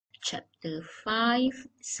Chapter 5,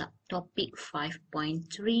 Subtopic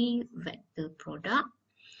 5.3, Vector Product.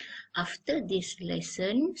 After this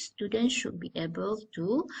lesson, students should be able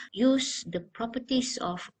to use the properties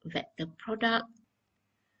of vector product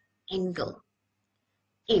angle.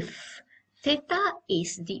 If theta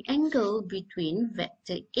is the angle between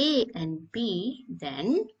vector A and B,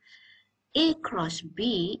 then A cross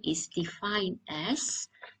B is defined as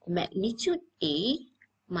magnitude A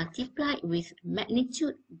multiplied with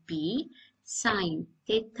magnitude B sine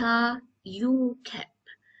theta u cap,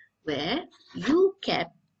 where u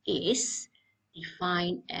cap is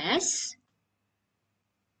defined as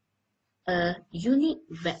a unit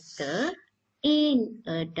vector in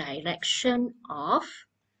a direction of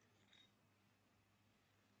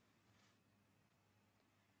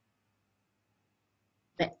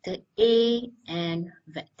vector A and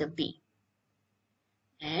vector B.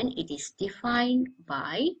 And it is defined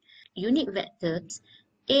by unit vectors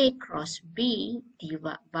A cross B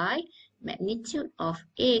divided by magnitude of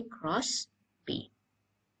A cross B.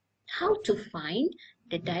 How to find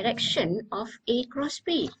the direction of A cross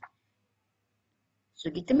B?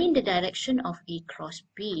 So determine the direction of A cross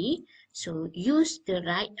B. So use the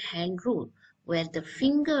right hand rule where the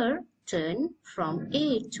finger turn from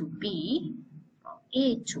A to B,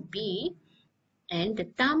 and the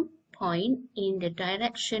thumb point in the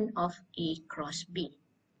direction of A cross B.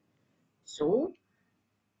 So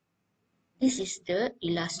this is the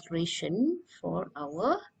illustration for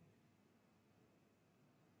our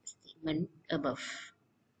statement above.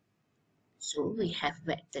 So we have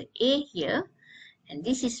vector A here, and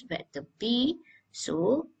this is vector B.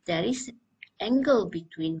 So there is angle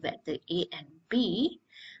between vector A and B.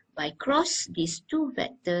 By cross these two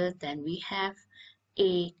vectors, then we have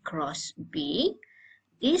A cross B.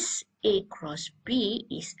 This A cross B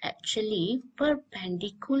is actually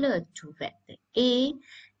perpendicular to vector A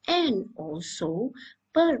and also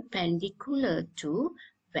perpendicular to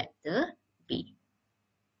vector B.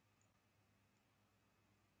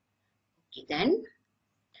 Okay, then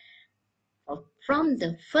from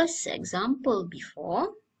the first example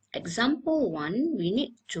before, example 1, we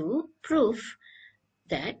need to prove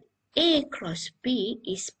that A cross B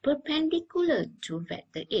is perpendicular to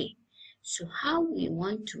vector A. So how we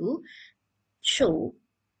want to show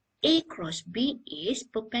A cross B is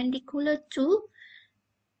perpendicular to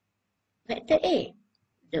vector A?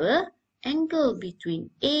 The angle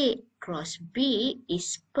between A cross B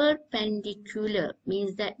is perpendicular,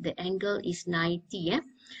 means that the angle is 90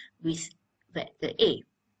 with vector A.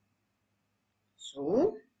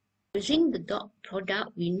 So using the dot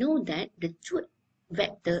product, we know that the two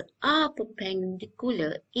vectors are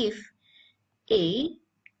perpendicular if A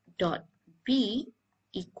dot B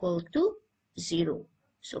equal to 0.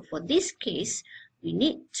 So for this case, we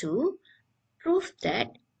need to prove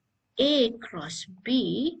that A cross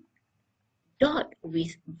B dot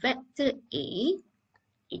with vector A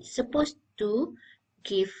is supposed to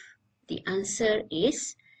give the answer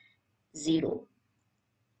is 0.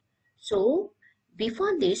 So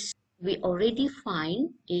before this, we already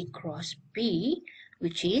find A cross B,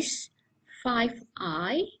 which is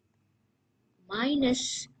 5i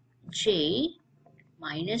minus j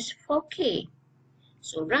minus 4k.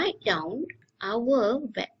 So write down our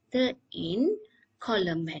vector in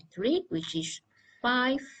column metric, which is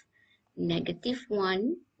 5, negative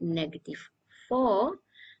 1, negative 4,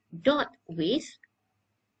 dot with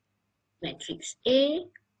matrix A.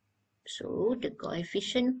 So the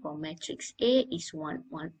coefficient for matrix A is 1,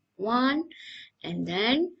 1, 1, and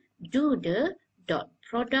then do the dot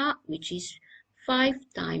product, which is 5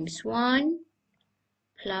 times 1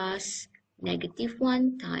 plus negative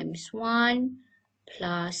 1 times 1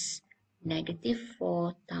 plus negative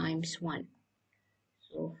 4 times 1.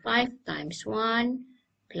 So 5 times 1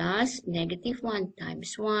 plus negative 1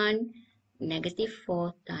 times 1, negative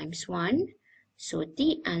 4 times 1. So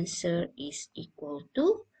the answer is equal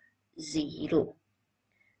to 0.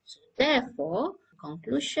 So therefore,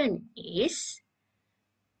 conclusion is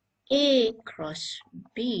A cross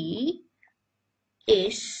B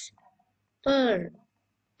is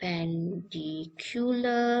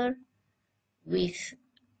perpendicular with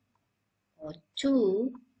or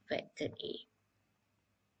to vector A.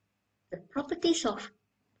 The properties of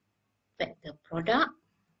vector product.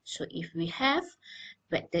 So if we have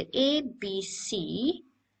vector A, B, C,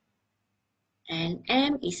 and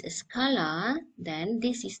M is a scalar, then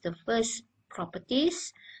this is the first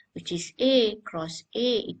properties, which is A cross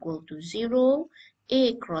A equal to 0,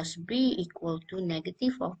 A cross B equal to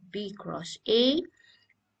negative of B cross A,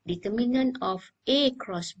 determinant of A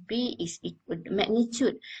cross B is equal to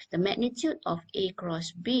magnitude. The magnitude of A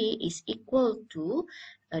cross B is equal to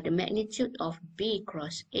the magnitude of B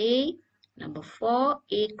cross A. Number 4,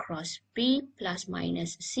 A cross B plus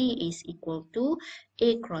minus C is equal to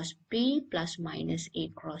A cross B plus minus A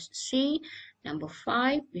cross C. Number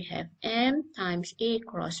 5, we have M times A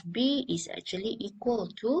cross B is actually equal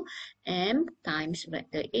to M times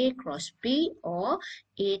vector A cross B or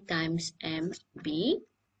A times MB,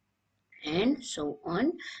 and so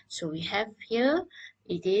on. So we have here,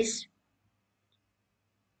 it is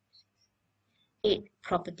 8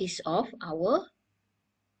 properties of our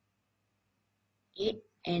 8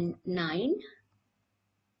 and 9.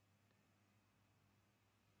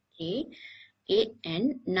 Okay, 8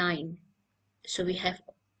 and 9. So we have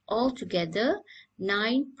altogether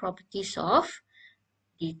 9 properties of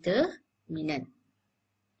determinant.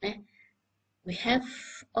 We have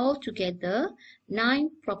altogether 9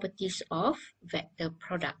 properties of vector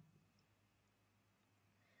product.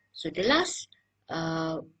 So the last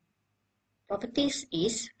properties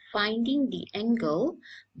is finding the angle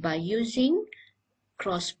by using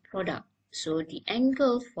cross product. So the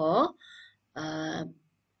angle for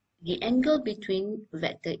the angle between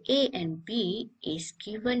vector A and B is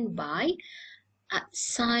given by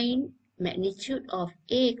sine magnitude of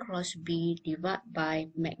A cross B divided by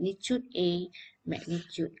magnitude A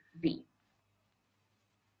magnitude B.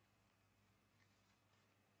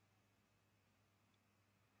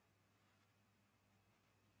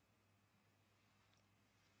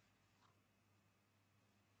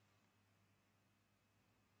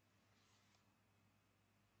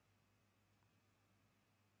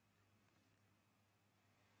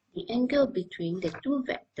 The angle between the two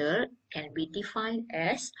vectors can be defined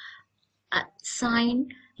as sine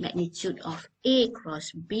magnitude of A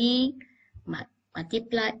cross B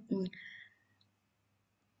multiplied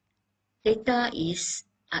theta is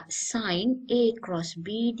sine A cross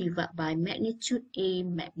B divided by magnitude A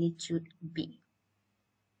magnitude B.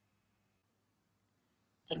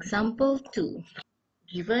 Example 2.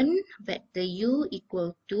 Given vector u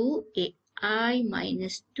equal to 8i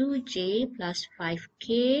minus 2j plus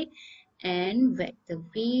 5k and vector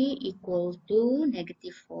v equal to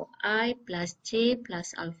negative 4i plus j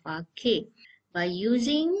plus alpha k. By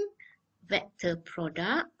using vector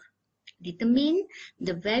product, determine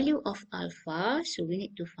the value of alpha. So we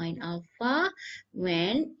need to find alpha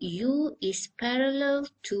when u is parallel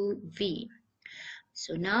to v.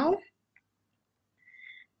 So now,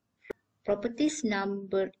 properties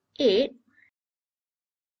number 8.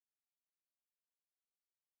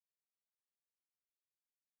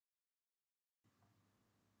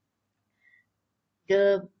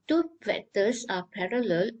 The two vectors are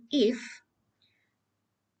parallel if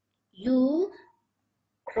u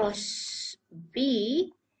cross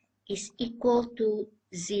v is equal to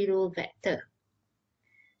 0 vector.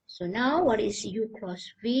 So now what is u cross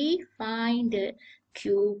v? Find the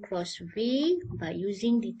q cross v by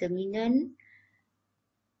using determinant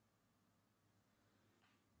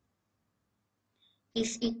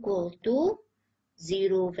is equal to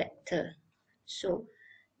 0 vector. So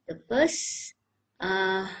the first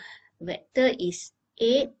vector is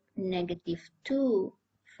 8, negative 2,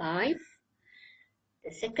 5.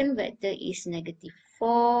 The second vector is negative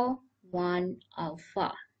 4, 1,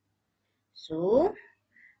 alpha. So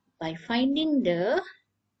by finding the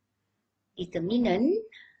determinant,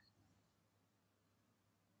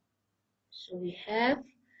 so we have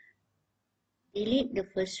delete the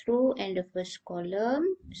first row and the first column.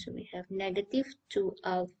 So we have negative 2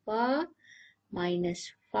 alpha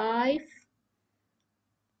minus 5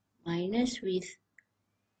 minus with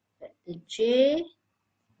vector j.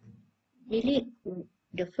 Delete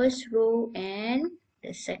the first row and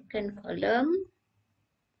the second column.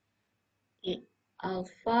 8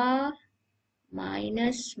 alpha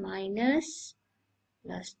minus minus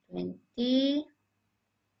plus 20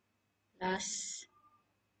 plus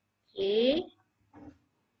k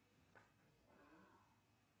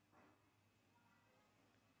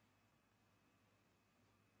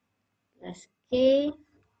plus k.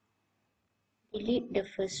 Delete the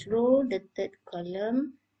first row, the third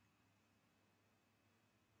column.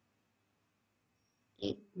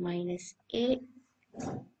 8 minus 8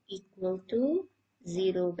 equal to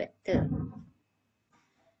 0 vector.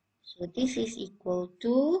 So this is equal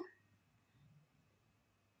to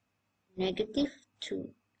negative 2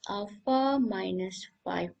 alpha minus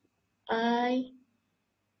 5i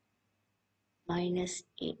minus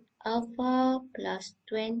 8 alpha plus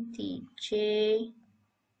 20j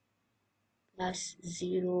plus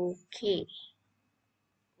 0k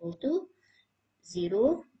equal to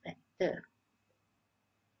 0 vector.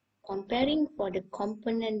 comparing for the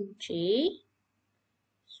component J.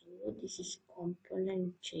 So this is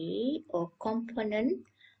component J or component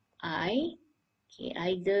I. Okay,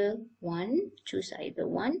 either one, choose either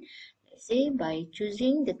one. Let's say by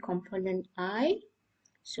choosing the component I,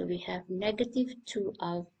 so we have negative 2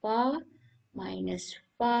 alpha minus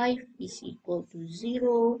 5 is equal to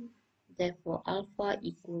 0. Therefore, alpha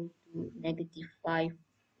equal to negative 5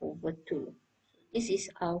 over 2. So this is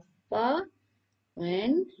alpha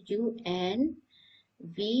when U and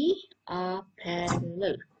V are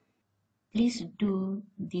parallel. Please do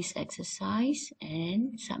this exercise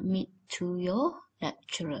and submit to your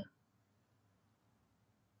lecturer.